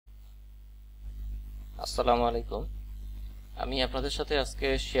আসসালামু আলাইকুম। আমি আপনাদের সাথে আজকে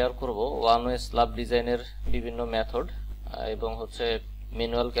শেয়ার করব ওয়ান ওয়ে স্ল্যাব ডিজাইনের বিভিন্ন মেথড এবং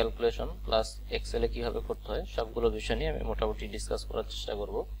ম্যানুয়াল ক্যালকুলেশন প্লাস এক্সেলে কিভাবে করতে হয় সবগুলো বিষয় নিয়ে আমি মোটামুটি ডিসকাস করার চেষ্টা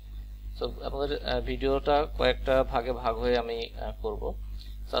করব। তো আমাদের ভিডিওটা কয়েকটা ভাগে ভাগ হয়ে আমি করব।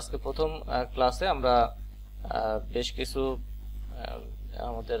 তো আজকে প্রথম ক্লাসে আমরা বেশ কিছু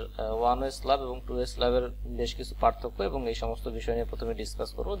আমাদের ওয়ান ওয়ে স্ল্যাব এবং টু ওয়ে স্ল্যাবের বেশ কিছু পার্থক্য এবং এই সমস্ত বিষয় নিয়ে প্রথমে ডিসকাস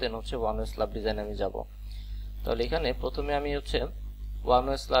করব, দেন ওয়ান ওয়ে স্ল্যাব ডিজাইনে আমি যাব। তাহলে এখানে প্রথমে আমি ওয়ান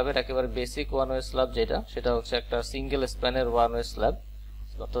ওয়ে স্ল্যাবের একেবারে বেসিক ওয়ান ওয়ে স্ল্যাব সেটা হচ্ছে একটা সিঙ্গেল স্প্যানের ওয়ান ওয়ে স্ল্যাব,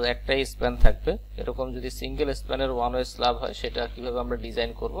 অর্থাৎ একটাই স্প্যান থাকবে। এরকম যদি সিঙ্গেল স্প্যানের ওয়ান ওয়ে স্ল্যাব হয় সেটা কিভাবে আমরা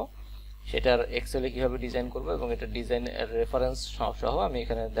ডিজাইন করব, সেটার এক্সেলে কিভাবে ডিজাইন করব এবং এটা ডিজাইন রেফারেন্স সহ আমি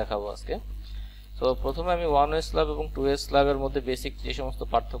এখানে দেখাবো আজকে। তো প্রথমে আমি ওয়ান ওয়ে স্ল্যাব এবং টু ওয়ে স্ল্যাবের মধ্যে বেসিক যে সমস্ত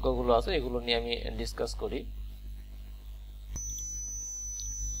পার্থক্যগুলো আছে এগুলো নিয়ে আমি ডিসকাস করি।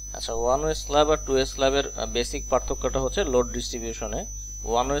 আচ্ছা, ওয়ান ওয়ে স্ল্যাব আর টু ওয়ে স্ল্যাবের বেসিক পার্থক্যটা হচ্ছে লোড ডিস্ট্রিবিউশনে।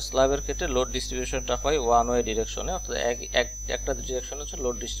 ওয়ান ওয়ে স্ল্যাবের ক্ষেত্রে লোড ডিস্ট্রিবিউশনটা হয় ওয়ান ওয়ে ডিরেকশনে, অর্থাৎ একটা ডিরেকশনে হচ্ছে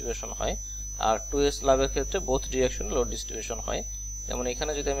লোড ডিস্ট্রিবিউশন হয়। আর টু ওয়ে স্ল্যাবের ক্ষেত্রে বোথ ডিরেকশনে লোড ডিস্ট্রিবিউশন হয়। যেমন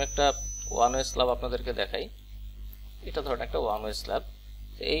এখানে যদি আমি একটা ওয়ান ওয়ে স্ল্যাব আপনাদেরকে দেখাই, এটা ধরেন একটা ওয়ান ওয়ে স্ল্যাব।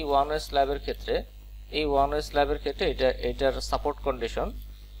 এই ওয়ান ওয়ে স্ল্যাবের ক্ষেত্রে এটার সাপোর্ট কন্ডিশন,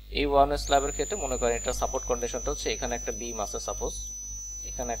 এই ওয়ান ওয়ে স্ল্যাবের ক্ষেত্রে মনে করেন এটা সাপোর্ট কন্ডিশনটা হচ্ছে এখানে একটা বিম আছে, সাপোজ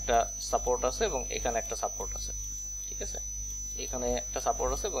এখানে একটা সাপোর্ট আছে এবং এখানে একটা সাপোর্ট আছে, ঠিক আছে, এখানে একটা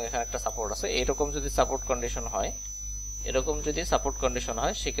সাপোর্ট আছে এবং এখানে একটা সাপোর্ট আছে। এরকম যদি সাপোর্ট কন্ডিশন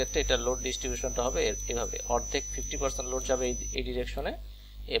হয় সেক্ষেত্রে এটা লোড ডিস্ট্রিবিউশনটা হবে এভাবে, অর্ধেক 50% লোড যাবে এই ডিরেকশনে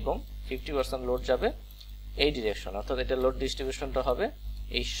এবং 50% লোড যাবে এই ডিরেকশনে, অর্থাৎ এটা লোড ডিস্ট্রিবিউশনটা হবে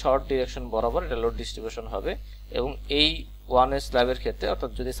এই শর্ট ডিরেকশন বরাবর এটা লোড ডিস্ট্রিবিউশন হবে। এবং এই ওয়ান ওয়ে স্ল্যাবের ক্ষেত্রে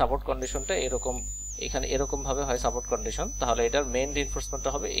অর্থাৎ যদি সাপোর্ট কন্ডিশনটা এখানে এরকম ভাবে হয় সাপোর্ট কন্ডিশন, তাহলে এটার মেইন রিইনফোর্সমেন্টটা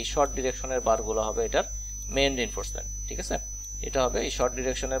হবে এই শর্ট ডিরেকশনের বারগুলো হবে এটার মেইন রিইনফোর্সমেন্ট, ঠিক আছে। এটা হবে এই শর্ট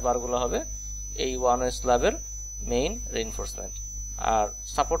ডিরেকশনের বারগুলো হবে এই ওয়ান ওয়ে স্ল্যাবের মেইন রিইনফোর্সমেন্ট। আর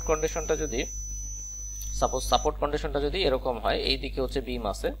সাপোর্ট কন্ডিশনটা যদি এরকম হয়, এই দিকে হচ্ছে বিম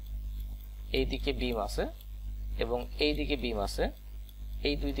আছে, এই দিকে বিম আছে এবং এই দিকে বিম আছে,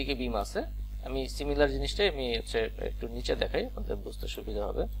 এই দুই দিকে বিম আছে। আমি সিমিলার জিনিসটাই আমি একটু নিচে দেখাই আপনাদের বুঝতে সুবিধা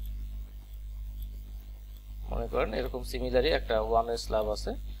হবে। মনে করেন এরকম সিমিলারই একটা ওয়ান ওয়ে স্ল্যাব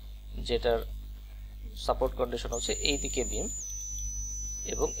আছে যেটার সাপোর্ট কন্ডিশন হচ্ছে এই দিকে বিম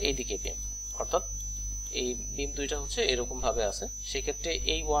এবং এই দিকে বিম, অর্থাৎ এই বিম দুইটা হচ্ছে এরকম ভাবে আছে। সেক্ষেত্রে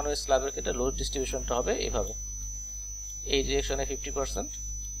এই ওয়ান ওয়ে স্ল্যাবের ক্ষেত্রে লোড ডিস্ট্রিবিউশনটা হবে এইভাবে, এই ডিরেকশনে 50%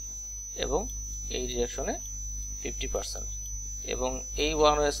 এবং এই ডিরেকশনে 50%। এবং এই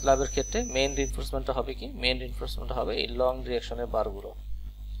ওয়ান ওয়ে স্ল্যাবের ক্ষেত্রে মেইন রিইনফোর্সমেন্টটা হবে কি, মেইন রিইনফোর্সমেন্ট হবে এই লং ডিরেকশনের বারগুলো,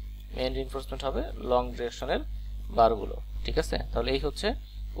 মেইন রিইনফোর্সমেন্ট হবে লং ডিরেকশনের বারগুলো, ঠিক আছে। তাহলে এই হচ্ছে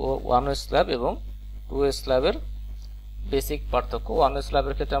ওয়ান ওয়ে স্ল্যাব এবং টু ওয়ে স্ল্যাবের বেসিক পার্থক্য। ওয়ান ওয়ে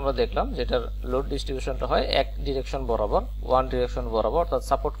স্ল্যাবের ক্ষেত্রে আমরা দেখলাম যেটার লোড ডিস্ট্রিবিউশনটা হয় এক ডিরেকশন বরাবর, ওয়ান ডিরেকশন বরাবর, অর্থাৎ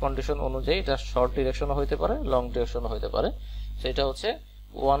সাপোর্ট কন্ডিশন অনুযায়ী এটা শর্ট ডিরেকশনও হইতে পারে, লং ডিরেকশনও হইতে পারে। সেটা হচ্ছে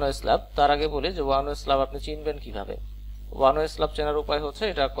ওয়ান ওয়ে স্ল্যাব। তার আগে বলি যে ওয়ান ওয়ে স্ল্যাব আপনি চিনবেন কিভাবে। ওয়ান ওয়ে স্ল্যাব চেনার উপায় হচ্ছে,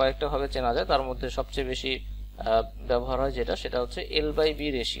 এটা কয়েকটা ভাবে চেনা যায়, তার মধ্যে সবচেয়ে বেশি ব্যবহার হয় সেটা হচ্ছে L/B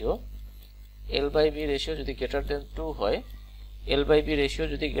রেশিও। L/B রেশিও যদি গ্রেটার দেন 2 হয়, L/B রেশিও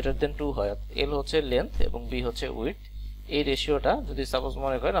যদি গ্রেটার দেন 2 হয়, L হচ্ছে লেন্থ এবং B হচ্ছে উইডথ, এই রেশিওটা যদি সাপোজ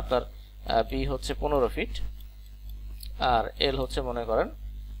মনে করেন আপনার B হচ্ছে 15 ফিট আর L হচ্ছে মনে করেন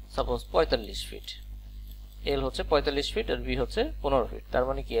সাপোজ 45 ফিট, L হচ্ছে 45 ফিট আর B হচ্ছে 15 ফিট, তার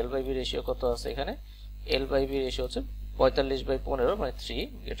মানে কি L/B রেশিও কত আছে এখানে, L/B রেশিও হচ্ছে 45/15 মানে 3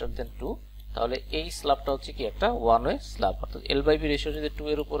 গ্রেটার দেন 2। তাহলে এই স্ল্যাবটা হচ্ছে কি একটা ওয়ান ওয়ে স্ল্যাব, অর্থাৎ L/B রেশিও যদি 2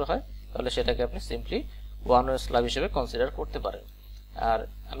 এর উপরে হয় তাহলে সেটাকে আপনি সিম্পলি ওয়ান ওয়ে স্ল্যাব হিসেবে কনসিডার করতে পারেন। আর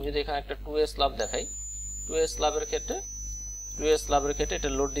আমি যদি এখানে একটা টু ওয়ে স্ল্যাব দেখাই, টু ওয়ে স্ল্যাবের ক্ষেত্রে এটা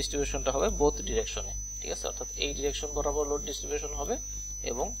লোড ডিস্ট্রিবিউশনটা হবে বোথ ডিরেকশনে, ঠিক আছে, অর্থাৎ এই ডিরেকশন বরাবর লোড ডিস্ট্রিবিউশন হবে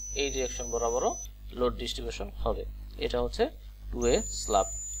এবং এই ডিরেকশন বরাবরও লোড ডিস্ট্রিবিউশন হবে। এটা হচ্ছে টু ওয়ে স্ল্যাব।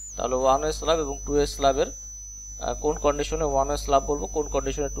 তাহলে ওয়ান ওয়ে স্ল্যাব এবং টু ওয়ে স্ল্যাবের কোন কন্ডিশনে ওয়ান ওয়ে স্ল্যাব বলবো, কোন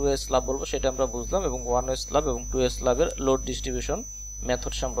কন্ডিশনে টু ওয়ে স্ল্যাব বলবো সেটা আমরা বুঝলাম, এবং ওয়ান ওয়ে স্ল্যাব এবং two way স্ল্যাবের load distribution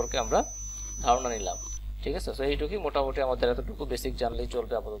method সম্পর্কে আমরা ধারণা নিলাম, ঠিক আছে। তো এইটুকুই মোটামুটি আমাদের এতটুকু বেসিক জানলেই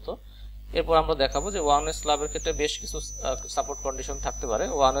চলবে আপাতত। এরপর আমরা দেখাবো যে ওয়ান ওয়ে স্ল্যাবের ক্ষেত্রে বেশ কিছু সাপোর্ট কন্ডিশন থাকতে পারে।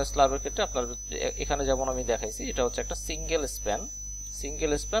 ওয়ান ওয়ে স্ল্যাবের ক্ষেত্রে আপনার এখানে যেমন আমি দেখাইছি, এটা হচ্ছে একটা single span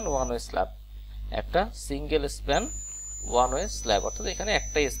one way slab, একটা single span one way slab, অর্থাৎ এখানে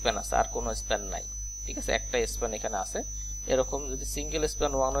একটাই স্প্যান আছে আর কোনো স্প্যান নাই, ঠিক আছে, একটাই স্প্যান এখানে আছে। এরকম যদি single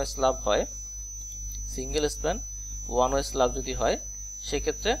span one way slab হয়, যদি হয়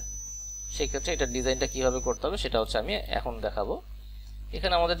সেক্ষেত্রে এটা ডিজাইনটা কিভাবে করতে হবে সেটা হচ্ছে আমি এখন দেখাবো।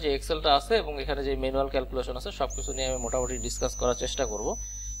 এখানে আমাদের যে এক্সেলটা আছে এবং এখানে যে ম্যানুয়াল ক্যালকুলেশন আছে সবকিছু নিয়ে আমি মোটামুটি ডিসকাস করার চেষ্টা করব।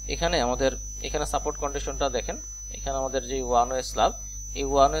 এখানে আমাদের এখানে সাপোর্ট কন্ডিশনটা দেখেন, এখানে আমাদের যে ওয়ান ওয়ে স্ল্যাব, এই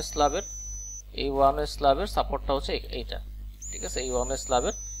ওয়ান ওয়ে স্ল্যাবের সাপোর্টটা হচ্ছে এইটা, ঠিক আছে। এই ওয়ান ওয়ে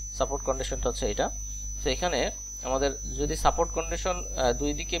স্ল্যাবের সাপোর্ট কন্ডিশনটা হচ্ছে এইটা। তো এখানে আমাদের যদি সাপোর্ট কন্ডিশন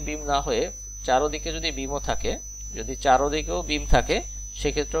দুই দিকে বিম না হয়ে চারোদিকে যদি বিমও থাকে, যদি চারোদিকেও বিম থাকে,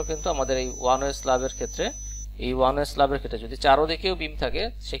 সেক্ষেত্রেও কিন্তু আমাদের এই ওয়ান ওয়ে স্ল্যাবের ক্ষেত্রে যদি চারোদিকেও বিম থাকে,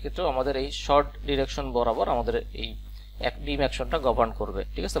 সেক্ষেত্রেও আমাদের এই শর্ট ডিরেকশন বরাবর আমাদের এই বিম অ্যাকশনটা গভর্ন করবে,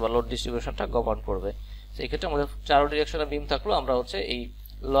 ঠিক আছে, বা লোড ডিস্ট্রিবিউশনটা গভর্ন করবে। সেই ক্ষেত্রে আমাদের চারো ডিরেকশনে বিম থাকলেও আমরা হচ্ছে এই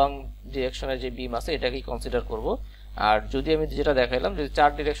লং ডিরেকশনের যে বিম আছে এটাকেই কনসিডার করব। আর যদি আমি যেটা দেখাইলাম, যদি চার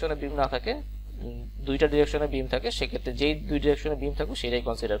ডিরেকশনে বিম না থাকে, দুইটা ডিরেকশনে বিম থাকে, সেক্ষেত্রে যেই দুই ডিরেকশনে বিম থাকুক সেটাই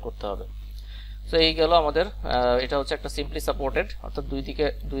কনসিডার করতে হবে। তো এই গেল আমাদের, এটা হচ্ছে একটা সিম্পলি সাপোর্টেড, অর্থাৎ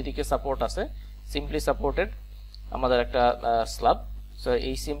দুই দিকে সাপোর্ট আছে, সিম্পলি সাপোর্টেড আমাদের একটা স্ল্যাব। সো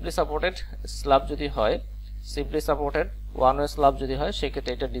এই সিম্পলি সাপোর্টেড স্ল্যাব যদি হয়, simply supported one way slab যদি হয়,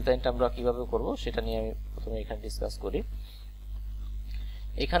 সেক্ষেত্রে এটা ডিজাইনটা আমরা কিভাবে করব সেটা নিয়ে আমি প্রথমে এখানে ডিসকাস করি।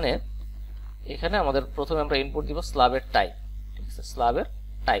 এখানে আমাদের প্রথমে আমরা ইনপুট দিব স্ল্যাবের টাইপ, ঠিক আছে, স্ল্যাবের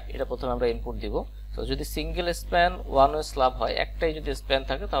টাইপ এটা প্রথমে আমরা ইনপুট দিব। তো যদি single span one way slab হয়, একটাই যদি স্প্যান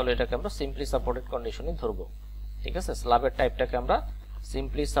থাকে, তাহলে এটাকে আমরা সিম্পলি সাপোর্টেড কন্ডিশনই ধরবো, ঠিক আছে। স্ল্যাবের টাইপটাকে আমরা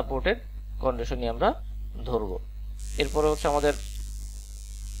সিম্পলি সাপোর্টেড কন্ডিশনই আমরা ধরবো। এরপরে হচ্ছে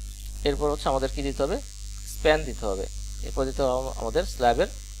আমাদের কি দিতে হবে, স্প্যান দিতে হবে। এরপর দিতে হবে আমাদের স্ল্যাবের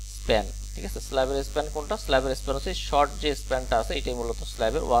স্প্যান, ঠিক আছে। স্ল্যাবের স্প্যান কোনটা? স্ল্যাবের স্প্যান হচ্ছে শর্ট যে স্প্যানটা আছে, এটাই মূলত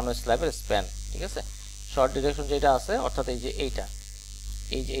স্ল্যাবের ওয়ান ওয়ে স্ল্যাবের স্প্যান, ঠিক আছে। শর্ট ডিরেকশন যেটা আছে, অর্থাৎ এই যে এইটা,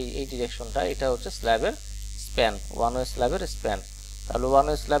 এই ডিরেকশনটা, এটা হচ্ছে স্ল্যাবের স্প্যান, ওয়ান ওয়ে স্ল্যাবের স্প্যান। তাহলে ওয়ান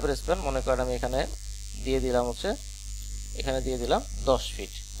ওয়ে স্ল্যাবের স্প্যান মনে করেন আমি এখানে দিয়ে দিলাম 10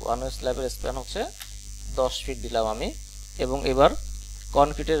 ফিট। ওয়ান ওয়ে স্ল্যাবের স্প্যান হচ্ছে 10 ফিট দিলাম আমি। এবং এবার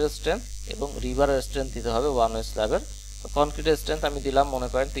কনক্রিটের স্ট্রেংথ এবং রিবারের স্ট্রেংথ দিতে হবে ওয়ান ওয়ে স্ল্যাবের। তো কনক্রিটের স্ট্রেংথ আমি দিলাম মনে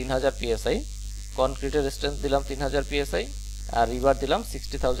করেন 3000 PSI, কনক্রিটের স্ট্রেংথ দিলাম 3000 PSI, আর রিবার দিলাম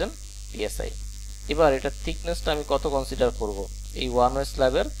 60,000 PSI। এবার এটা থিকনেসটা আমি কত কনসিডার করব, এই ওয়ান ওয়ে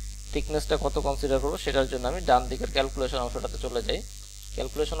স্ল্যাবের থিকনেসটা কত কনসিডার করব, সেটার জন্য আমি ডান দিকের ক্যালকুলেশন অংশটাতে চলে যাই।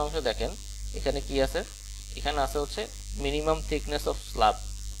 ক্যালকুলেশন অংশ দেখেন, এখানে কি আছে, এখানে আছে হচ্ছে মিনিমাম থিকনেস অফ স্ল্যাব,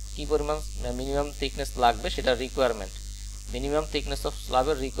 কি পরিমাণ মিনিমাম থিকনেস লাগবে সেটা requirement. Minimum thickness of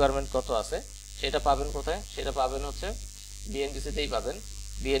স্ল্যাবের requirement কত আছে সেটা পাবেন কোথায়? সেটা পাবেন হচ্ছে বিএনবিসিতেই পাবেন।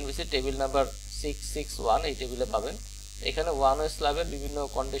 বিএনবিসি টেবিল নাম্বার 661 এই টেবিলে পাবেন। এখানে ওয়ান ওয়ে স্ল্যাবের বিভিন্ন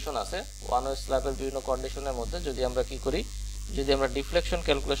কন্ডিশন আছে। ওয়ান ওয়ে স্ল্যাবের বিভিন্ন কন্ডিশনের মধ্যে যদি আমরা কি করি, যদি আমরা ডিফ্লেকশন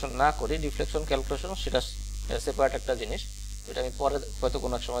ক্যালকুলেশন না করি, ডিফ্লেকশন ক্যালকুলেশন সেটা সেপারেট একটা জিনিস, এটা আমি পরে হয়তো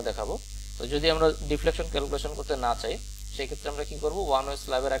কোনো এক সময় দেখাবো। তো যদি আমরা ডিফ্লেকশন ক্যালকুলেশন করতে না চাই, সেই ক্ষেত্রে আমরা কি করব, ওয়ান ওয়ে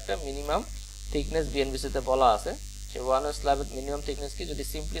স্ল্যাবের একটা মিনিমাম থিকনেস বিএনবিসিতে বলা আছে। সেই ওয়ান ওয়ে স্ল্যাবের মিনিমাম থিকনেস কি, যদি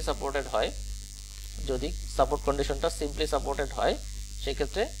সিম্পলি সাপোর্টেড হয়, যদি সাপোর্ট কন্ডিশনটা সিম্পলি সাপোর্টেড হয়,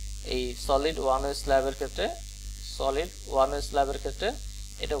 সেক্ষেত্রে এই সলিড ওয়ান ওয়ে স্ল্যাবের ক্ষেত্রে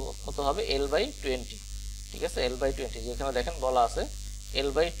এটা কত হবে, L/20, ঠিক আছে, L/20, যেখানে দেখেন বলা আছে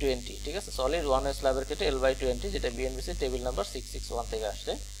L/20, ঠিক আছে। সলিড ওয়ান ওয়ে স্ল্যাবের ক্ষেত্রে L/20, যেটা বিএনবিসি টেবিল নাম্বার 661 থেকে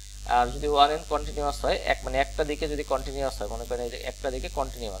আসছে। আর যদি ওয়ান এন্ড কন্টিনিউয়াস হয়, একটা দিকে যদি কন্টিনিউয়াস হয়, মনে করেন একটা দিকে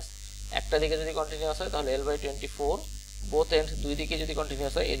যদি কন্টিনিউয়াস হয়, তাহলে L/24, বোথ এন্ড দুই দিকে যদি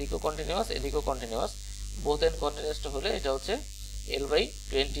কন্টিনিউয়াস হয়, এদিকেও কন্টিনিউয়াস, বোথ এন্ড কন্টিনিউয়াসটা হলে এটা হচ্ছে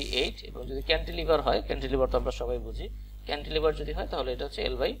L/28। এবং যদি ক্যান্টিলিভার হয়, ক্যান্টিলিভার তো আমরা সবাই বুঝি, ক্যান্টিলিভার যদি হয় তাহলে এটা হচ্ছে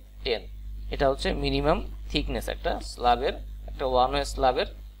L/10। এটা হচ্ছে মিনিমাম থিকনেস একটা স্ল্যাবের, একটা one way স্ল্যাবের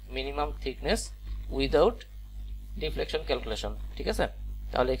minimum thickness without deflection calculation, ঠিক আছে।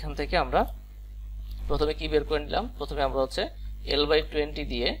 তাহলে এখান থেকে আমরা প্রথমে কি বের করে নিলাম, প্রথমে আমরা হচ্ছে L/20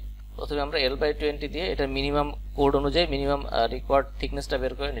 দিয়ে এটা মিনিমাম কোড অনুযায়ী মিনিমাম রিকোয়ার্ড থিকনেসটা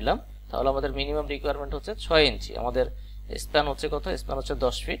বের করে নিলাম। তাহলে আমাদের মিনিমাম রিকোয়ারমেন্ট হচ্ছে 6 ইঞ্চি। আমাদের স্প্যান হচ্ছে কত, স্প্যান হচ্ছে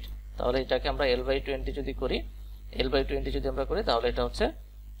 10 ফিট। তাহলে এটাকে আমরা L/20 যদি আমরা করি, তাহলে এটা হচ্ছে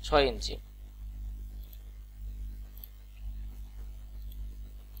 6 ইঞ্চি।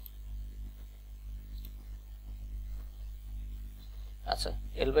 আচ্ছা,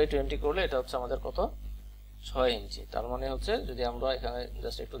 L/20 করলে এটা হচ্ছে আমাদের কত, 6 ইঞ্চি। তার মানে হচ্ছে, যদি আমরা এখানে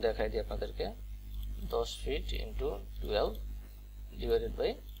জাস্ট একটু দেখাই দিই আপনাদেরকে, 10 ফিট ইন্টু 12 ডিভাইডেড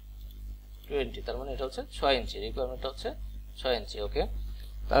বাই 20, তার মানে এটা হচ্ছে 6 ইঞ্চি, রিকোয়ারমেন্টটা হচ্ছে 6 ইঞ্চি। ওকে,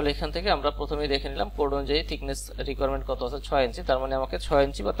 তাহলে এখান থেকে আমরা প্রথমেই দেখে নিলাম কোড অনুযায়ী থিকনেস রিকোয়ারমেন্ট কত আছে, 6 ইঞ্চি। তার মানে আমাকে 6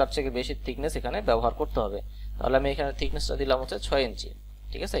 ইঞ্চি বা তার থেকে বেশি থিকনেস এখানে ব্যবহার করতে হবে। তাহলে আমি এখানে থিকনেসটা দিলাম হচ্ছে 6 ইঞ্চি,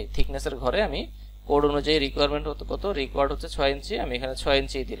 ঠিক আছে। এই থিকনেসের ঘরে আমি কোড অনুযায়ী রিকোয়ারমেন্ট কত, রিকোয়ার্ড হচ্ছে 6 ইঞ্চি, আমি এখানে 6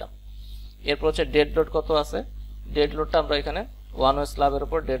 ইঞ্চি দিলাম। এরপর হচ্ছে ডেড লোড কত আছে, ডেড লোডটা আমরা এখানে ওয়ান ওয়ে স্ল্যাবের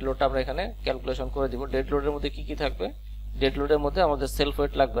উপর ডেড লোডটা আমরা এখানে ক্যালকুলেশন করে দিব। ডেড লোডের মধ্যে কি কি থাকবে, ডেড লোডের মধ্যে আমাদের সেলফ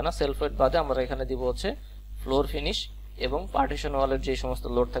ওয়েট লাগবে না, সেলফ ওয়েট বাদে আমরা এখানে দিব হচ্ছে ফ্লোর ফিনিশ এবং পার্টিশন ওয়ালের যে সমস্ত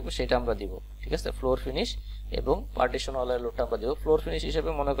লোড থাকবে সেটা আমরা দিব। ঠিক আছে, ফ্লোর ফিনিশ এবং পার্টিশন ওয়ালের লোডটা আমরা দিব। ফ্লোর ফিনিশ হিসেবে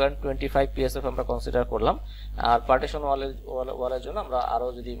মনে করেন 25 PSF আমরা কনসিডার করলাম, আর পার্টিশন ওয়ালের জন্য আমরা আরও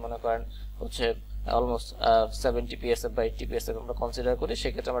যদি মনে করেন হচ্ছে অলমোস্ট 70 PSF বা 80 PSF আমরা কনসিডার করি,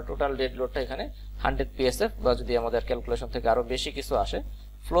 সেক্ষেত্রে আমরা টোটাল ডেড লোডটা এখানে 100 PSF বা যদি আমাদের ক্যালকুলেশন থেকে আরও বেশি কিছু আসে।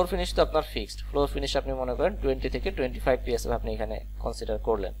 ফ্লোর ফিনিশ তো আপনার ফিক্সড, ফ্লোর ফিনিশ আপনি মনে করেন 20 থেকে 25 PSF আপনি এখানে কনসিডার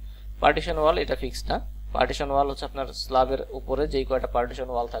করলেন। পার্টিশন ওয়াল এটা ফিক্সড না, পার্টিশন ওয়াল হচ্ছে আপনার স্ল্যাবের উপরে যেই কয়টা পার্টিশন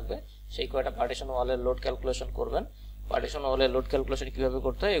ওয়াল থাকবে সেই কয়টা পার্টিশন ওয়ালের লোড ক্যালকুলেশন করবেন। পার্টিশন ওয়ালের লোড ক্যালকুলেশন কিভাবে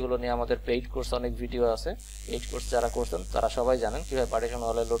করতে হয় এগুলো নিয়ে আমাদের পেইড কোর্স অনেক ভিডিও আছে, পেইড কোর্স যারা করছেন তারা সবাই জানেন কিভাবে পার্টিশন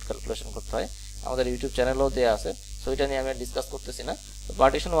ওয়ালের লোড ক্যালকুলেশন করতে হয়, আমাদের ইউটিউব চ্যানেলেও দেওয়া আছে, সো এটা নিয়ে আমি ডিসকাস করতেছি না। তো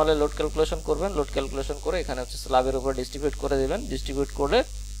পার্টিশন ওয়ালের লোড ক্যালকুলেশন করবেন, লোড ক্যালকুলেশন করে এখানে হচ্ছে স্ল্যাবের উপর ডিস্ট্রিবিউট করে দেবেন। ডিস্ট্রিবিউট করলে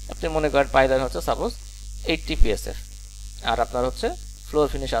আপনি মনে করেন পাইলেন হচ্ছে সাপোজ 80 PSF, আর আপনার হচ্ছে ফ্লোর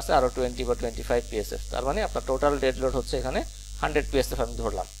ফিনিশ আছে আরও 20 বা 25 PSF, তার মানে আপনার টোটাল ডেড লোড হচ্ছে এখানে 100 PSF আমি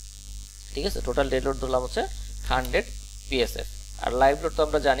ধরলাম। ঠিক আছে, টোটাল ডেড লোড ধরলাম হচ্ছে 100 PSF। আর লাইভ লোড তো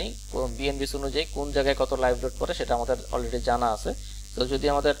আমরা জানি বিএনবিসি অনুযায়ী কোন জায়গায় কত লাইভ লোড পড়ে সেটা আমাদের অলরেডি জানা আছে। তো যদি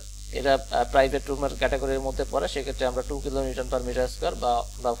আমাদের এটা প্রাইভেট রুমের ক্যাটাগরির মধ্যে পড়ে সেক্ষেত্রে আমরা 2 kN/m²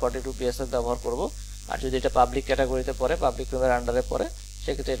 বা 42 PSF ব্যবহার করব। আর যদি এটা পাবলিক ক্যাটাগরিতে পড়ে, পাবলিক রুমের আন্ডারে পড়ে,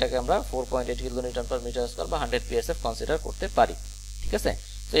 সেক্ষেত্রে এটাকে আমরা 4.8 kN/m² বা 100 PSF কনসিডার করতে পারি। ঠিক আছে,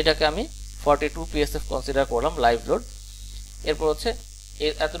 তো এটাকে আমি 42 PSF কনসিডার করলাম লাইভ লোড। এরপর হচ্ছে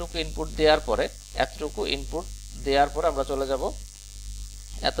এতটুকু ইনপুট দেওয়ার পরে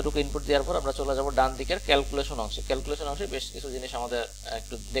আমরা চলে যাব ডান দিকের ক্যালকুলেশন অংশে। ক্যালকুলেশন অংশে বেশ কিছু জিনিস আমাদের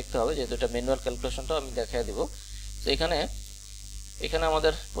একটু দেখতে হবে, যেহেতু এটা ম্যানুয়াল ক্যালকুলেশনটাও আমি দেখিয়ে দিব। তো এখানে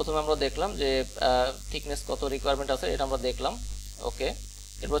আমাদের প্রথমে আমরা দেখলাম যে থিকনেস কত রিকোয়ারমেন্ট আছে, এটা আমরা দেখলাম। ওকে,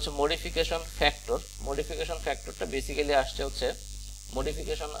 এরপর হচ্ছে মডিফিকেশন ফ্যাক্টরটা বেসিক্যালি আসছে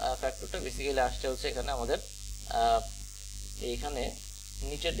হচ্ছে এখানে আমাদের এইখানে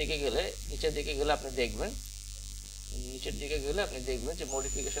নিচের দিকে গেলে আপনি দেখবেন যে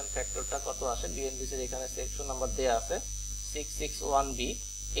মডিফিকেশন ফ্যাক্টরটা কত আসে। বিএনবিসি এর এখানে সেকশন নাম্বার দেয়া আছে 661B।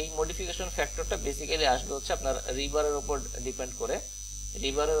 এই মডিফিকেশন ফ্যাক্টরটা বেসিক্যালি আসবে হচ্ছে আপনার রিবারের উপর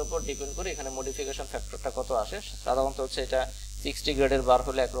ডিপেন্ড করে এখানে মডিফিকেশন ফ্যাক্টরটা কত আসে। সাধারণত হচ্ছে এটা 60 গ্রেডের বার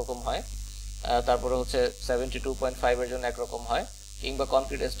হলে একরকম হয়, তারপরে হচ্ছে 72.5 এর জন্য একরকম হয়, কিংবা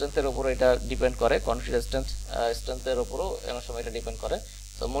কনক্রিট স্ট্রেংথের উপর এটা ডিপেন্ড করে, কনক্রিট স্ট্রেংথের উপরও অনেক সময় এটা ডিপেন্ড করে।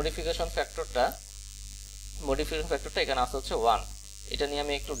 তো মডিফিকেশন ফ্যাক্টরটা এখানে আসছে হচ্ছে 1। এটা নিয়ে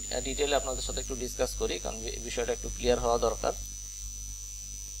আমি একটু ডিটেইলে আপনাদের সাথে একটু ডিসকাস করি, কারণ বিষয়টা একটু ক্লিয়ার হওয়া দরকার।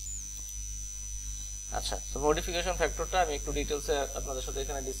 আচ্ছা, তো মডিফিকেশন ফ্যাক্টরটা আমি একটু ডিটেইলসে আপনাদের সাথে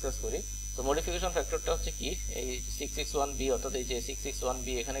এখানে ডিসকাস করি। তো মডিফিকেশন ফ্যাক্টরটা হচ্ছে কি, এই 661B অর্থাৎ এই যে 661B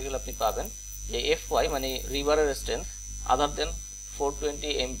এখানে গেলে আপনি পাবেন যে FY মানে রিবারের স্ট্রেংথ আদার দেন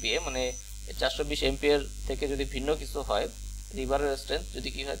 420 MPa, মানে 420 MPa থেকে যদি ভিন্ন কিছু হয়, রিবারের স্ট্রেংথ যদি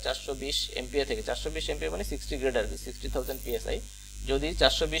কি হয় 420 MPa থেকে, 420 MPa মানে 60 গ্রেড আর কি, 60,000 PSI, যদি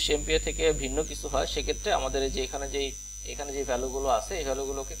 420 MPa থেকে ভিন্ন কিছু হয় সেক্ষেত্রে আমাদের এই যে এখানে যে ভ্যালুগুলো আছে এই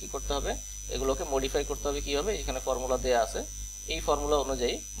ভ্যালুগুলোকে কি করতে হবে, এগুলোকে মডিফাই করতে হবে। কিভাবে, এখানে ফর্মুলা দেয়া আছে, এই ফর্মুলা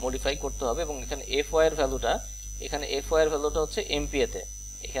অনুযায়ী মডিফাই করতে হবে। এবং এখানে FY এর ভ্যালুটা হচ্ছে MPa তে,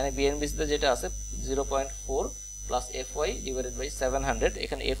 এখানে বিএনবিসি তে যেটা আছে 0.4 প্লাস FY ডিভাইডেড বাই 700,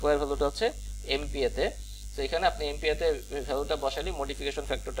 এখানে FY এর ভ্যালুটা হচ্ছে MPa তে। তো এখানে আপনি MPa তে ভ্যালুটা বসালে মডিফিকেশন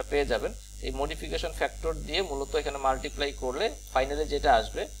ফ্যাক্টরটা পেয়ে যাবেন। এই মডিফিকেশন ফ্যাক্টর দিয়ে মূলত এখানে মাল্টিপ্লাই করলে ফাইনালি যেটা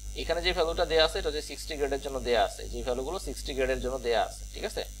আসবে, এখানে যে ভ্যালুটা দেয়া আছে এটা হচ্ছে 60 গ্রেডের জন্য দেয়া আছে, যে ভ্যালুগুলো 60 গ্রেডের জন্য দেয়া আছে। ঠিক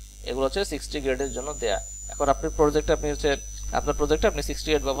আছে, এগুলো হচ্ছে 60 গ্রেডের জন্য দেয়া। এখন আপনার প্রজেক্টে আপনি 60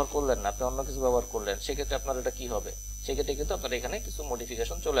 গ্রেড ব্যবহার করলেন না, আপনি অন্য কিছু ব্যবহার করলেন, সেক্ষেত্রে আপনার এটা কি হবে, সেক্ষেত্রে কিন্তু আপনার এখানে কিছু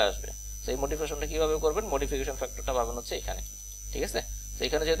মডিফিকেশন চলে আসবে। সেই মডিফিকেশনটা কিভাবে করবেন, মডিফিকেশন ফ্যাক্টরটা পাবেন হচ্ছে এখানে। ঠিক আছে, তো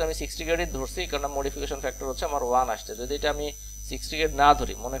এখানে যেহেতু আমি 60 গ্রেডই ধরছি, কারণ মডিফিকেশন ফ্যাক্টর হচ্ছে আমার 1 আসছে। যদি এটা আমি 60 গ্রেড না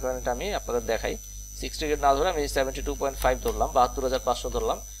ধরি, মনে করেন এটা আমি আপনাদের দেখাই, 60 গ্রেড না ধরে আমি 72.5 ধরলাম, 72,500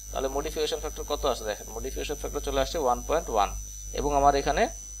 ধরলাম, তাহলে মডিফিকেশন ফ্যাক্টর কত আসে দেখেন, মডিফিকেশন ফ্যাক্টর চলে আসছে 1.1, এবং আমার এখানে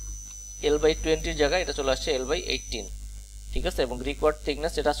L/20 জায়গায় এটা চলে আসছে L/18। ঠিক আছে, এবং রিকোয়ার্ড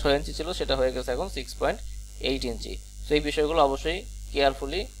থিকনেস যেটা 6 ইঞ্চি ছিল সেটা হয়ে গেছে এখন 6.8 ইঞ্চি। তো এই বিষয়গুলো অবশ্যই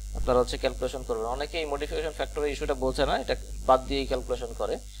কেয়ারফুলি আপনারা হচ্ছে ক্যালকুলেশন করবেন। অনেকে এই মডিফিকেশন ফ্যাক্টরের ইস্যুটা বোঝে না, এটা বাদ দিয়েই ক্যালকুলেশন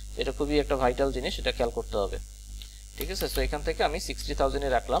করে, এটা খুবই একটা ভাইটাল জিনিস, এটা খেয়াল করতে হবে। ঠিক আছে, তো এখান থেকে আমি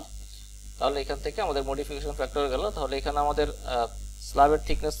 60,000 রাখলাম, তাহলে এখান থেকে আমাদের মডিফিকেশন ফ্যাক্টর গেল। তাহলে এখানে আমাদের স্ল্যাবের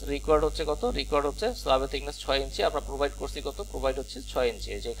থিকনেস রিকোয়ার্ড হচ্ছে কত, রিকোয়ার্ড হচ্ছে স্ল্যাবের থিকনেস 6 ইঞ্চি, আমরা প্রোভাইড করছি কত, প্রোভাইড হচ্ছে 6 ইঞ্চি,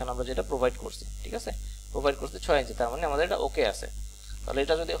 এই যে এখানে আমরা যেটা প্রোভাইড করছি। ঠিক আছে, প্রোভাইড করছি 6 ইঞ্চি, তার মানে আমাদের এটা ওকে আছে। তাহলে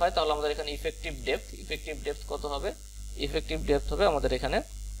এটা যদি হয় তাহলে আমাদের এখানে ইফেক্টিভ ডেপথ কত হবে, ইফেক্টিভ ডেপথ হবে আমাদের এখানে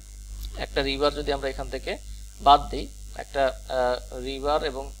একটা রিবার যদি আমরা এখান থেকে বাদ দিই একটা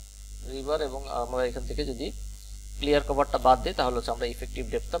রিভার এবং আমরা এখান থেকে যদি ক্লিয়ার কভারটা বাদ দিই তাহলে হচ্ছে আমরা ইফেক্টিভ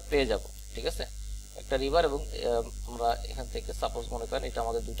ডেপথটা পেয়ে যাব। ঠিক আছে, একটা রিভার এবং আমরা এখান থেকে সাপোজ মনে করেন এটা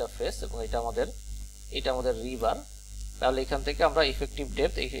আমাদের দুইটা ফেস এবং এটা আমাদের রিভার, তাহলে এখান থেকে আমরা ইফেক্টিভ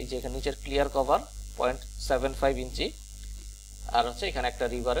ডেপথ এই যে এখানে নিচের ক্লিয়ার কভার 0.75 ইঞ্চি আর হচ্ছে এখানে একটা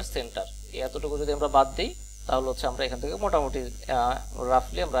রিভারের সেন্টার, এতটুকু যদি আমরা বাদ দিই তাহলে হচ্ছে আমরা এখান থেকে মোটামুটি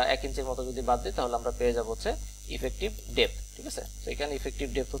রাফলি আমরা 1 ইঞ্চির মতো যদি বাদ দিই তাহলে আমরা পেয়ে যাব হচ্ছে ইফেক্টিভ ডেপথ। ঠিক আছে, তো এখানে ইফেক্টিভ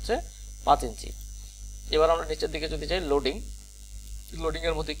ডেপথ হচ্ছে 5 ইঞ্চি। এবার আমরা নিচের দিকে যদি যাই, লোডিং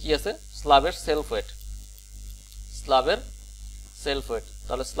এর মধ্যে কি আছে, স্ল্যাবের সেলফ ওয়েট,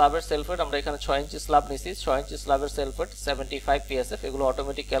 তাহলে স্ল্যাবের সেলফ ওয়েট আমরা এখানে 6 ইঞ্চি স্ল্যাব নিছি, 6 ইঞ্চি স্ল্যাবের সেলফ ওয়েট 75 psf, এগুলো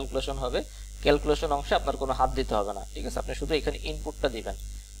অটোমেটিক ক্যালকুলেশন হবে, ক্যালকুলেশন অংশে আপনার কোনো হাত দিতে হবে না। ঠিক আছে, আপনি শুধু এখানে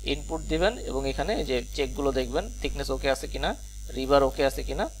ইনপুট দিবেন এবং এখানে যে চেকগুলো দেখবেন থিকনেস ওকে আছে কিনা, রিভার ওকে আছে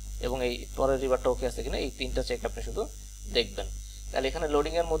কিনা এবং এই পরের রিভারটা ওকে আছে কিনা, এই তিনটা চেক আপনি শুধু দেখবেন। তাহলে এখানে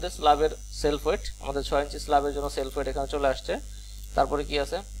লোডিং এর মধ্যে স্ল্যাবের সেলফ ওয়েট, আমাদের 6 ইঞ্চি স্ল্যাবের জন্য সেলফ ওয়েট এখানে চলে আসছে। তারপরে কি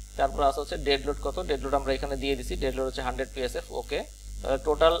আছে, তারপরে আছে হচ্ছে ডেড লোড কত, ডেড লোড আমরা এখানে দিয়ে দিছি, ডেড লোড হচ্ছে 100 psf ওকে। তাহলে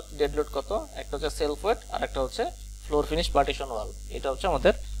টোটাল ডেড লোড কত, একটা হচ্ছে সেলফ ওয়েট আর একটা হচ্ছে ফ্লোর ফিনিশ পার্টিশন ওয়াল, এটা হচ্ছে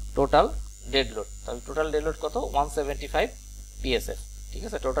আমাদের টোটাল ডেড লোড। তাহলে টোটাল ডেড লোড কত, 175 psf। ঠিক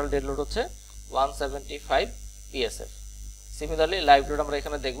আছে, টোটাল ডেড লোড হচ্ছে 175 psf। সিমিলারলি লাইভ লোড আমরা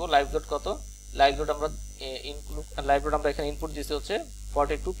এখানে দেখব, লাইভ লোড কত, লাইভ লোড আমরা এখানে ইনপুট দিছি হচ্ছে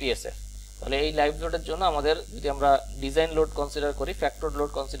 42 psf। তাহলে এই লাইভ লোডের জন্য আমাদের যদি আমরা ডিজাইন লোড কনসিডার করি, ফ্যাক্টর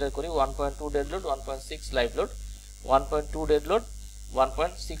লোড কনসিডার করি, 1.2 dead load, 1.6 live load, 1.2 dead load,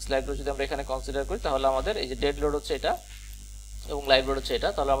 1.6 live load যদি আমরা এখানে কনসিডার করি তাহলে আমাদের এই যে ডেড লোড হচ্ছে এটা এবং লাইভ লোড হচ্ছে এটা,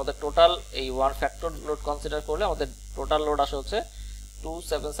 তাহলে আমাদের টোটাল এই ওয়ান ফ্যাক্টর লোড কনসিডার করলে আমাদের টোটাল লোড আসে হচ্ছে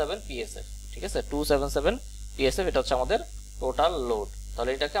 277 psf। ঠিক আছে, 277 psf, এটা হচ্ছে আমাদের টোটাল লোড।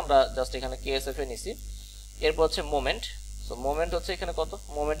 তাহলে এটাকে আমরা জাস্ট এখানে KSF এ নিছি। এরপর হচ্ছে মোমেন্ট, সো মোমেন্ট হচ্ছে এখানে কত,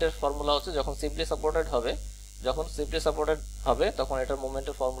 মোমেন্টের ফর্মুলা হচ্ছে যখন সিম্পলি সাপোর্টেড হবে তখন এটার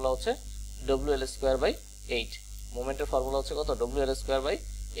মোমেন্টের ফর্মুলা হচ্ছে WL²/8। মোমেন্টের ফর্মুলা হচ্ছে কত,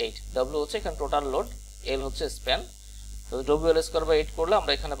 WL²/8। W হচ্ছে এখানে টোটাল লোড, L হচ্ছে স্প্যান। তো WL²/8 করলে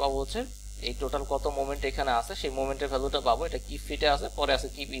আমরা এখানে পাবো হচ্ছে এই টোটাল কত মোমেন্ট এখানে আছে সেই মোমেন্টের ভ্যালুটা পাবো। এটা কিপ ফিটে আছে, পরে আছে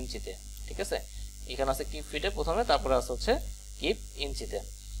কিপ ইঞ্চিতে। ঠিক আছে, এখানে আছে কিপ ফিটে প্রথমে, তারপরে আছে হচ্ছে কিপ ইঞ্চিতে।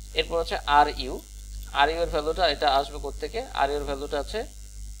 এরপর হচ্ছে RU এর ভ্যালুটা এটা আসবে কোত্থেকে, RU এর ভ্যালুটা আছে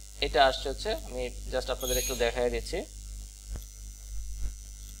এটা আসছে হচ্ছে, আমি জাস্ট আপনাদের একটু দেখাই দিচ্ছি।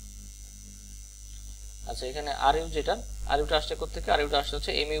 আচ্ছা, এখানে RUটা আসছে কোত্থেকে, RUটা আসছে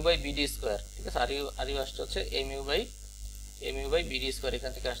হচ্ছে mu/BD²। ঠিক আছে, RU আসছে হচ্ছে mu/BD²,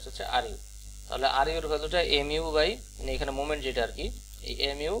 এখান থেকে আসছে হচ্ছে RU। তাহলে RU এর ভ্যালুটা মানে এখানে মোমেন্ট যেটা আর কি,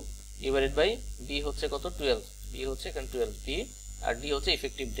 এই mu/B হচ্ছে কত, 12, B হচ্ছে এখানে 12, B আর D হচ্ছে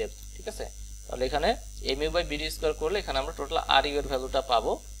ইফেক্টিভ ডেপথ। ঠিক আছে, তাহলে এখানে mu/BD² করলে এখানে আমরা টোটাল RU এর ভ্যালুটা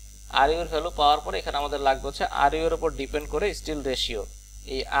পাবো। RU এর ভ্যালু পাওয়ার পরে এখানে আমাদের লাগবে হচ্ছে RU এর উপর ডিপেন্ড করে স্টিল রেশিও,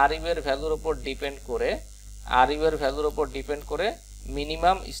 এই RU এর ভ্যালুর উপর ডিপেন্ড করে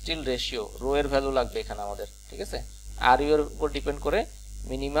মিনিমাম স্টিল রেশিও রো এর ভ্যালু লাগবে এখানে আমাদের। ঠিক আছে, RU এর উপর ডিপেন্ড করে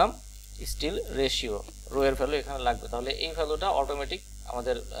মিনিমাম স্টিল রেশিও রো এর ভ্যালু এখানে লাগবে। তাহলে এই ভ্যালুটা অটোমেটিক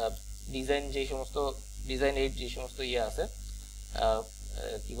আমাদের ডিজাইন যে সমস্ত ইয়ে আছে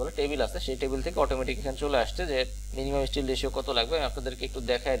কি বলে টেবিল আছে, সেই টেবিল থেকে অটোমেটিক এখানে চলে আসছে যে মিনিমাম স্টিল রেশিও কত লাগবে। আমি আপনাদেরকে একটু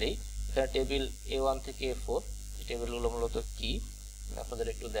দেখায় দিই, এখানে টেবিল A1 থেকে A4 এই টেবিলগুলো মূলত কি আমি আপনাদের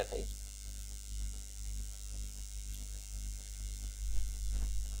একটু দেখাই।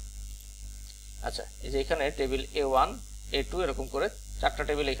 আচ্ছা, এই যে এখানে টেবিল A1 A2 এরকম করে 4টা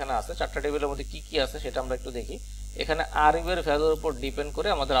টেবিল এখানে আছে। 4টা টেবিলের মধ্যে কি কি আছে সেটা আমরা একটু দেখি। এখানে RU এর ভ্যালুর উপর ডিপেন্ড করে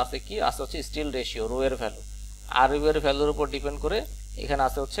আমাদের আছে কি, আছে হচ্ছে স্টিল রেশিও রো এর ভ্যালু। RU এর ভ্যালুর উপর ডিপেন্ড করে এখানে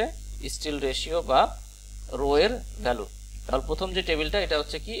আছে হচ্ছে স্টিল রেশিও বা রো এর ভ্যালু। তাহলে প্রথম যে টেবিলটা এটা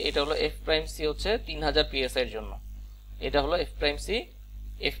হচ্ছে কি, এটা হলো F'(C) হচ্ছে 3000 psi এর জন্য, এটা হলো F'(C)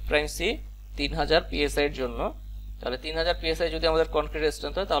 3000 psi এর জন্য। তাহলে 3000 psi যদি আমাদের কনক্রিট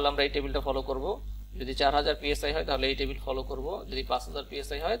স্ট্রেংথ হয় তাহলে আমরা এই টেবিলটা ফলো করব, যদি 4000 psi হয় তাহলে এই টেবিল ফলো করব, যদি 5000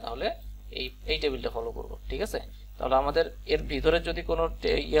 psi হয় তাহলে এই টেবিলটা ফলো করব। ঠিক আছে, তাহলে আমাদের এর ভিতরে যদি কোনো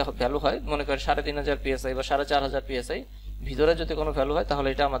ভ্যালু হয়, মনে করেন 3500 psi বা 4500 psi ভিতরে যদি কোনো ভ্যালু হয় তাহলে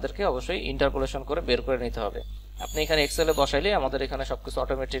এটা আমাদেরকে অবশ্যই ইন্টারপোলেশন করে বের করে নিতে হবে। আপনি এখানে এক্সেলে বসাইলে আমাদের এখানে সবকিছু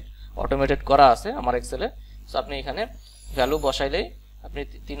অটোমেটেড করা আছে আমার এক্সেলে। সো আপনি এখানে ভ্যালু বসাইলেই, আপনি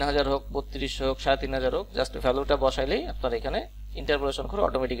 3000 হোক 3200 হোক 3500 হোক, জাস্ট ভ্যালুটা বসাইলেই আপনার এখানে ইন্টারপোলেশন করে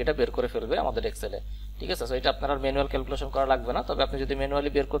অটোমেটিক এটা বের করে ফেলবে আমাদের এক্সেলে। ঠিক আছে, সো এটা আপনার আর ম্যানুয়াল ক্যালকুলেশন করা লাগবে না। তবে আপনি যদি ম্যানুয়ালি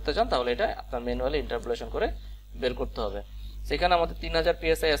বের করতে চান তাহলে এটা আপনার ম্যানুয়ালি ইন্টারপোলেশন করে বের করতে হবে। সেখানে আমাদের 3000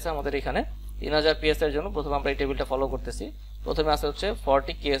 psi আছে আমাদের এখানে। 3000 psi এর জন্য প্রথমে আমরা এই টেবিলটা ফলো করতেছি। প্রথমে আছে হচ্ছে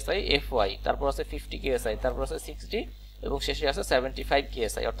 40 KSI FY, তারপর আছে 50 KSI, তারপর আছে 60 এবং শেষে আছে 75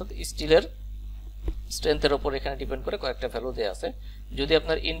 কেএসআই, অর্থাৎ স্টিলের স্ট্রেংথের উপর এখানে ডিপেন্ড করে কয়েকটা ভ্যালু দেওয়া আছে। যদি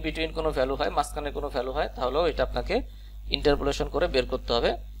আপনার ইন বিটুইন কোনো ভ্যালু হয়, মাঝখানে কোনো ভ্যালু হয়, তাহলেও এটা আপনাকে ইন্টারপোলেশন করে বের করতে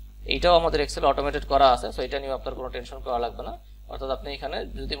হবে। এইটাও আমাদের এক্সেল অটোমেটেড করা আছে, সো এটা নিয়ে আপনার কোনো টেনশন করা লাগবে না। অর্থাৎ আপনি এখানে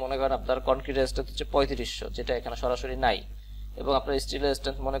যদি মনে করেন আপনার কনক্রিট স্ট্রেংথ হচ্ছে 3500, যেটা এখানে সরাসরি নাই, এবং আপনার স্টিলের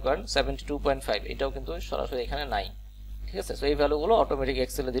স্ট্রেংথ মনে করেন 72.5, এটাও কিন্তু সরাসরি এখানে নাই, ঠিক আছে। সো এই ভ্যালুগুলো অটোমেটিক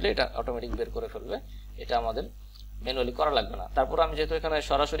এক্সেলে দিলে এটা অটোমেটিক বের করে ফেলবে, এটা আমাদের ম্যানুয়ালি করা লাগবে না। তারপর আমি যেহেতু এখানে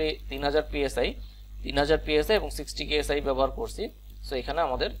সরাসরি 3000 পিএসআই এবং 60 কেএসআই ব্যবহার করছি, সো এখানে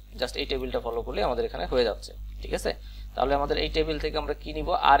আমাদের জাস্ট এই টেবিলটা ফলো করলে আমাদের এখানে হয়ে যাচ্ছে, ঠিক আছে। তাহলে আমাদের এই টেবিল থেকে আমরা কি নিব,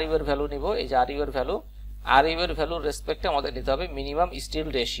 আরইউ এর ভ্যালু নিব। এই যে আরইউ এর ভ্যালুর রেসপেক্টে আমাদের নিতে হবে মিনিমাম স্টিল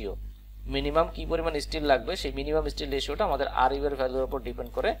রেশিও। মিনিমাম কি পরিমাণ স্টিল লাগবে সেই মিনিমাম স্টিল রেশিওটা আমাদের আরইউ এর ভ্যালুর উপর ডিপেন্ড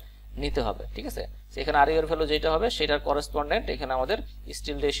করে নিতে হবে, ঠিক আছে। সেখানে আরইউ এর ভ্যালু যেটা হবে সেটার করেসপন্ডেন্ট এখানে আমাদের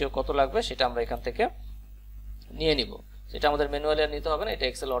স্টিল রেশিও কত লাগবে সেটা আমরা এখান থেকে নিয়ে নিব। সেটা আমাদের ম্যানুয়ালি নিতে হবে না, এটা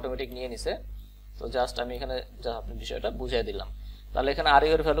এক্সেল অটোমেটিক নিয়ে নিছে। তো জাস্ট আমি এখানে যা আপনি বিষয়টা বুঝিয়ে দিলাম। তাহলে এখানে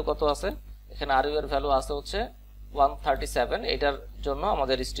আরইউ এর ভ্যালু কত আছে, এখানে আরইউ এর ভ্যালু আছে হচ্ছে 137। এটার জন্য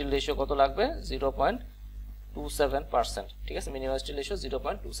আমাদের স্টিল রেশিও কত লাগবে, 0.27%, ঠিক আছে। Minimum still ratio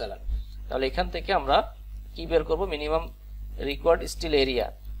 0.27। তাহলে এখান থেকে আমরা কি বের করব, মিনিমাম রিকোয়ার্ড স্টিল এরিয়া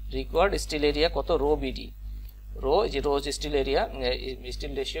কত, rho BD, rho still area,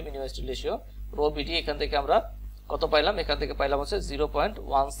 still ratio, minimum still ratio rho BD. এখান থেকে আমরা কত পাইলাম, এখান থেকে পাইলাম হচ্ছে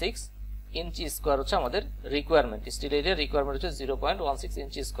 0.16 ইঞ্চি স্কোয়ার হচ্ছে আমাদের রিকোয়ারমেন্ট, স্টিল এরিয়া রিকোয়ারমেন্ট হচ্ছে 0.16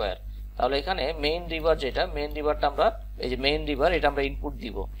 ইঞ্চি স্কোয়ার। তাহলে এখানে মেইন রিভার যেটা, মেইন রিভারটা আমরা এই যে মেইন রিভার এটা আমরা ইনপুট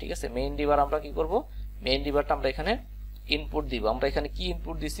দিব, ঠিক আছে। মেইন রিভার আমরা কি করব, মেইন রিভারটা আমরা এখানে ইনপুট দিব। আমরা এখানে কি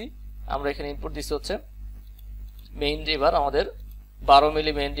ইনপুট দিছি, আমরা এখানে ইনপুট দিছি হচ্ছে মেইন রিভার আমাদের 12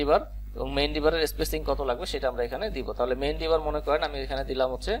 মিলি মেইন রিভার, এবং মেইন রিভারের স্পেসিং কত লাগবে সেটা আমরা এখানে দিব। তাহলে মেইন রিভার মনে করেন আমি এখানে দিলাম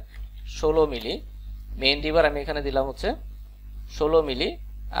হচ্ছে 16 মিলি, মেইন রিভার আমি এখানে দিলাম হচ্ছে 16 মিলি,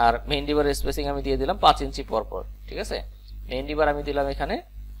 আর মেইন রিভারের স্পেসিং আমি দিয়ে দিলাম 5 ইঞ্চি পরপর, ঠিক আছে। মেইন রিভার আমি দিলাম এখানে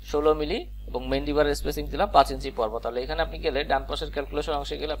 16 মিলি এবং মেইন রিভারের স্পেসিং দিলাম 5 ইঞ্চি পরপর। তাহলে এখানে আপনি গেলে ডান পাশের ক্যালকুলেশন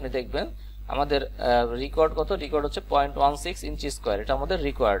অংশে গেলে আপনি দেখবেন আমাদের রিকোয়ার্ড কত, রিকোয়ার্ড হচ্ছে 0.16 ইঞ্চি স্কোয়ার, এটা আমাদের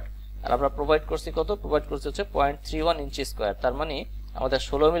রিকোয়ার্ড। আর আমরা প্রোভাইড করছি কত, প্রোভাইড করছি হচ্ছে 0.31 ইঞ্চি স্কোয়ার। তার মানে আমাদের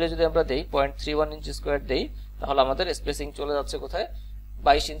 16 মিলি যদি আমরা দেই 0.31 ইঞ্চি স্কোয়ার দেই, তাহলে আমাদের স্পেসিং চলে যাচ্ছে কোথায়,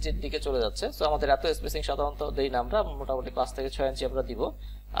 22 ইঞ্চির দিকে চলে যাচ্ছে। সো আমাদের এত স্পেসিং সাধারণত দেই না, আমরা মোটামুটি 5 থেকে 6 ইঞ্চি আমরা দিব।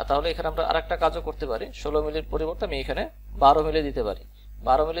 আর তাহলে এখানে আমরা আরেকটা কাজও করতে পারি, 16 মিলির পরিবর্তে আমি এখানে 12 মিলি দিতে পারি।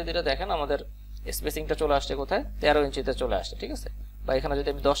 12 মিলি দিলে দেখেন আমাদের স্পেসিংটা চলে আসছে কোথায়, 13 ইঞ্চিতে চলে আসছে, ঠিক আছে। বা এখানে যদি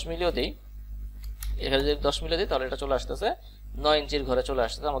আমি 10 মিলিও দিই, এখানে যদি 10 মিলি দিই তাহলে এটা চলে আসতেছে 9 ইঞ্চির ঘরে চলে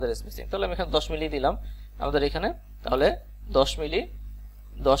আসতেছে আমাদের স্পেসিং। তাহলে আমি এখানে 10 মিলি দিলাম আমাদের এখানে, তাহলে 10 মিলি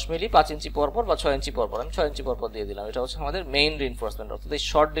 5 ইঞ্চি পরপর বা 6 ইঞ্চি পরপর, আমি 6 ইঞ্চি পরপর দিয়ে দিলাম। এটা হচ্ছে আমাদের মেইন রিইনফোর্সমেন্ট, অর্থাৎ এই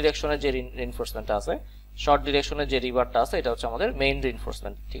শর্ট ডিরেকশনের যে রিইনফোর্সমেন্টটা আছে, শর্ট ডিরেকশনের যে রিভারটা আছে, এটা হচ্ছে আমাদের মেইন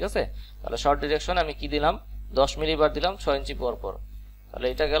রিইনফোর্সমেন্ট, ঠিক আছে। তাহলে শর্ট ডিরেকশনে আমি কি দিলাম, 10 মিলি বার দিলাম 6 ইঞ্চি পরপর। তাহলে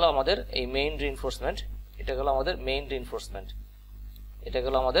এটা গেল আমাদের এই মেইন রিইনফোর্সমেন্ট, এটা গেল আমাদের মেইন রিইনফোর্সমেন্ট, এটা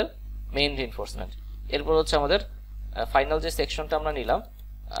গেল আমাদের মেইন রিইনফোর্সমেন্ট। এরপর হচ্ছে আমাদের ফাইনাল যে সেকশনটা আমরা নিলাম,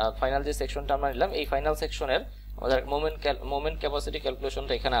 এই ফাইনাল সেকশনের আমাদের মোমেন্ট ক্যাপাসিটি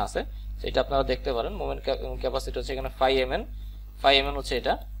ক্যালকুলেশনটা এখানে আছে, সেটা আপনারা দেখতে পারেন। মোমেন্ট ক্যাপাসিটি হচ্ছে এখানে 5 mn হচ্ছে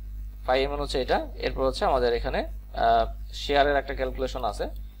এটা, 5 mn হচ্ছে এটা। এরপর হচ্ছে আমাদের এখানে শেয়ারের একটা ক্যালকুলেশন আছে,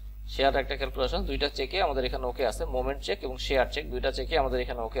 দুইটা চেকে আমাদের এখানে ওকে আছে, মোমেন্ট চেক এবং শেয়ার চেক দুইটা চেকে আমাদের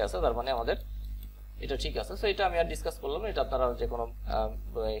এখানে ওকে আছে, তার মানে আমাদের এটা ঠিক আছে। সো এটা আমি আর ডিসকাস করলাম না, এটা আপনারা যে কোনো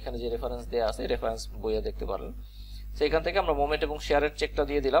এখানে যে রেফারেন্স দেওয়া আছে রেফারেন্স বইয়ে দেখতে পারেন। সো এখান থেকে আমরা মোমেন্ট এবং শেয়ারের চেকটা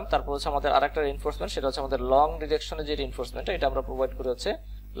দিয়ে দিলাম। তারপর হচ্ছে আমাদের আরেকটা রিইনফোর্সমেন্ট, সেটা হচ্ছে আমাদের লং ডিরেকশনের যে রিইনফোর্সমেন্ট, এটা আমরা প্রোভাইড করে হচ্ছে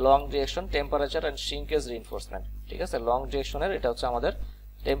long direction temperature and shrinkage reinforcement, ঠিক আছে। লং ডিরেকশনের এটা হচ্ছে আমাদের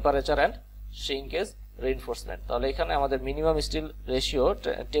টেম্পারেচার এন্ড শ্রিঙ্কেজ রিইনফোর্সমেন্ট। তাহলে এখানে আমাদের minimum still ratio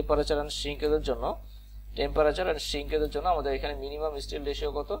temperature and শ্রিঙ্কেজের জন্য, আমাদের এখানে মিনিমাম স্টিল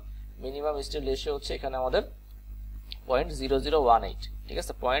রেশিও কত, মিনিমাম স্টিল রেশিও হচ্ছে এখানে আমাদের 0.0018, ঠিক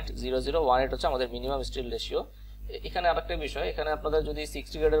আছে। 0.0018 হচ্ছে আমাদের মিনিমাম স্টিল রেশিও। এখানে আরেকটা বিষয়, এখানে আপনাদের যদি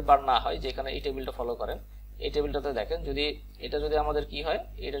 60 গ্রেডের বার না হয়, যে এখানে এই টেবিলটা ফলো করেন, এই টেবিলটাতে দেখেন যদি এটা যদি আমাদের কি হয়,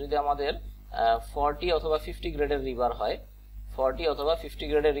 এটা যদি আমাদের 40 অথবা 50 গ্রেডের রিভার হয়, 40 অথবা 50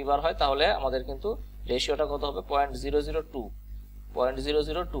 গ্রেডের রিভার হয়, তাহলে আমাদের কিন্তু রেশিওটা কত হবে,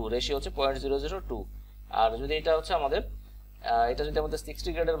 0.002 রেশিও হচ্ছে 0.002। আর যদি এটা হচ্ছে আমাদের এটা যদি আমাদের 60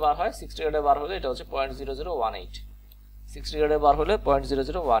 গ্রেডের বার হয়, 60 গ্রেডের বার হলে এটা হচ্ছে 0.0018, 60 গ্রেডের বার হলে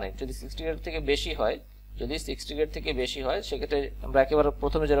 0.0018। যদি 60 গ্রেড থেকে বেশি হয়, সেক্ষেত্রে আমরা একেবারে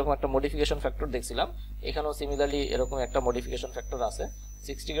প্রথমে যেরকম একটা মডিফিকেশন ফ্যাক্টর দেখছিলাম, এখানেও সিমিলারলি এরকম একটা মডিফিকেশন ফ্যাক্টর আছে।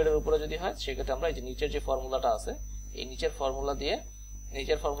 60 গ্রেডের উপরে যদি হয়, সেক্ষেত্রে আমরা এই যে নিচের যে ফর্মুলাটা আছে, এই নিচের ফর্মুলা দিয়ে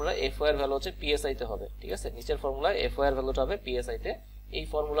নিচের ফর্মুলা FY এর ভ্যালু হচ্ছে PSI তে হবে, ঠিক আছে। নিচের ফর্মুলা FY এর ভ্যালুটা হবে PSI তে। এই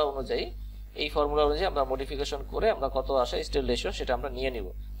ফর্মুলা অনুযায়ী আমরা মডিফিকেশন করে আমরা কত আসে স্টিল রেশিও সেটা আমরা নিয়ে নিব।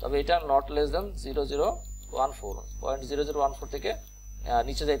 তবে এটা নট লেস দ্যান 0.0014 থেকে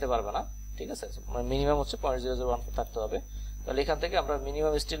নিচে যাইতে পারবে না, ঠিক আছে। মিনিমাম হচ্ছে 0.0014 থাকতে হবে। তাহলে এখান থেকে আমরা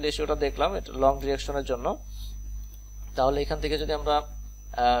মিনিমাম স্টিল রেশিওটা দেখলাম এটা লং ডিরেকশনের জন্য। তাহলে এখান থেকে যদি আমরা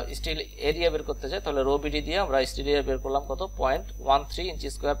স্টিল এরিয়া বের করতে চাই তাহলে রো বিডি দিয়ে আমরা স্টিল এরিয়া বের করলাম কত 0.13 ইঞ্চি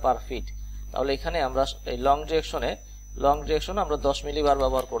স্কয়ার পার ফিট। তাহলে এখানে আমরা এই লং ডিরেকশনে আমরা 10 মিলি বার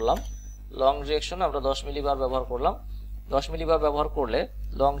ব্যবহার করলাম। লং ডিরেকশনে আমরা 10 মিলি বার ব্যবহার করলাম। 10 মিলি বার ব্যবহার করলে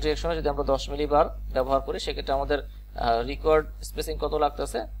লং ডিরেকশনে যদি আমরা 10 মিলি বার ব্যবহার করি সেক্ষেত্রে আমাদের রিকোয়ার্ড স্পেসিং কত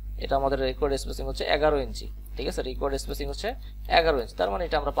লাগতেছে, এটা আমাদের রিকোয়ার্ড স্পেসিং হচ্ছে 11 ইঞ্চি, ঠিক আছে। রিকোয়ার্ড স্পেসিং হচ্ছে 11 ইঞ্চি, তার মানে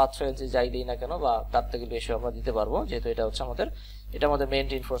এটা আমরা 5-6 ইঞ্চি যাই দিই না কেন বা তার থেকে বেশি আমরা দিতে পারবো, যেহেতু এটা হচ্ছে আমাদের মেইন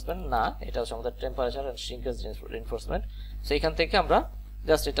রিইনফোর্সমেন্ট না, এটা হচ্ছে আমাদের temperature and shrinkage reinforcement. So এখান থেকে আমরা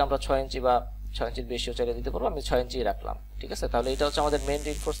জাস্ট এটা আমরা 6 ইঞ্চি বা 6 ইঞ্চির বেশিও চাইলে দিতে পারবো, আমি 6 ইঞ্চি রাখলাম, ঠিক আছে। তাহলে এটা হচ্ছে আমাদের মেইন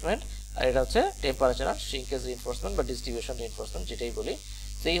রিইনফোর্সমেন্ট আর এটা হচ্ছে টেম্পারেচার আর শ্রিঙ্কেজ রিইনফোর্সমেন্ট বা ডিস্ট্রিবিউশন রিইনফোর্সমেন্ট যেটাই বলি।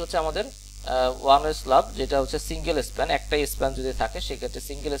 সেই হচ্ছে আমাদের ওয়ান ওয়ে স্ল্যাব, যেটা হচ্ছে সিঙ্গেল স্প্যান, একটাই স্প্যান যদি থাকে সেক্ষেত্রে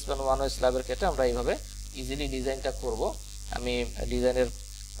সিঙ্গেল স্প্যান ওয়ান ওয়ে স্ল্যাবের ক্ষেত্রে আমরা এইভাবে ইজিলি ডিজাইনটা করব। আমি ডিজাইনের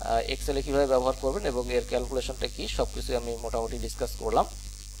এক্সেলে কিভাবে ব্যবহার করবেন এবং এর ক্যালকুলেশনটা কি সবকিছু আমি মোটামুটি ডিসকাস করলাম।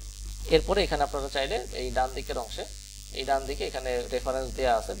 এরপরে এখানে আপনারা চাইলে এই ডান দিকের অংশে এখানে রেফারেন্স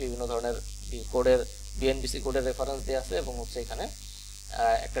দেওয়া আছে, বিভিন্ন ধরনের কোডের বিএনবিসি কোডের রেফারেন্স দেওয়া আছে এবং হচ্ছে এখানে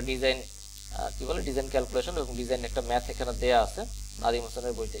একটা ডিজাইন ডিজাইন ক্যালকুলেশন এবং ডিজাইন একটা ম্যাথ এখানে দেওয়া আছে নাদিম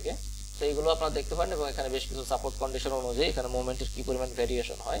হোসেনের বই থেকে। তো এইগুলো আপনারা দেখতে পারেন এবং এখানে বেশ কিছু সাপোর্ট কন্ডিশন অনুযায়ী এখানে মোমেন্টের কি পরিমাণ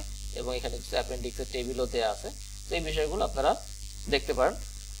ভেরিয়েশন হয় এবং এখানে কিছু অ্যাপেন্ডিক্সের টেবিলও দেওয়া আছে। তো এই বিষয়গুলো আপনারা দেখতে পারেন।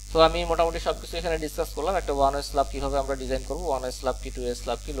 তো আমি মোটামুটি সবকিছু এখানে ডিসকাস করলাম। একটা ওয়ান ওয়ে স্ল্যাব কিভাবে আমরা ডিজাইন করব, ওয়ান ওয়ে স্ল্যাব কি, টু ওয়ে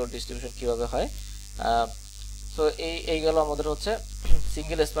স্ল্যাব কি, লোড ডিস্ট্রিবিউশন কিভাবে হয়। তো এই গেল আমাদের হচ্ছে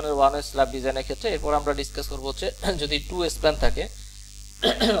সিঙ্গেল স্প্যানের ওয়ান ওয়ে স্ল্যাব ডিজাইনের ক্ষেত্রে। এরপর আমরা ডিসকাস করব হচ্ছে যদি টু স্প্যান থাকে,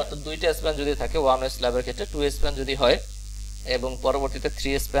 অর্থাৎ দুইটা স্প্যান যদি থাকে ওয়ান ওয়ে স্ল্যাবের ক্ষেত্রে, টু স্প্যান যদি হয় এবং পরবর্তীতে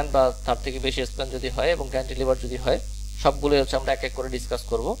 3 স্প্যান বা তার থেকে বেশি স্প্যান যদি হয় এবং ক্যান্টিলিভার যদি হয়, সবগুলো হচ্ছে আমরা এক এক করে ডিসকাস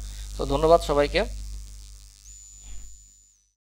করব। তো ধন্যবাদ সবাইকে।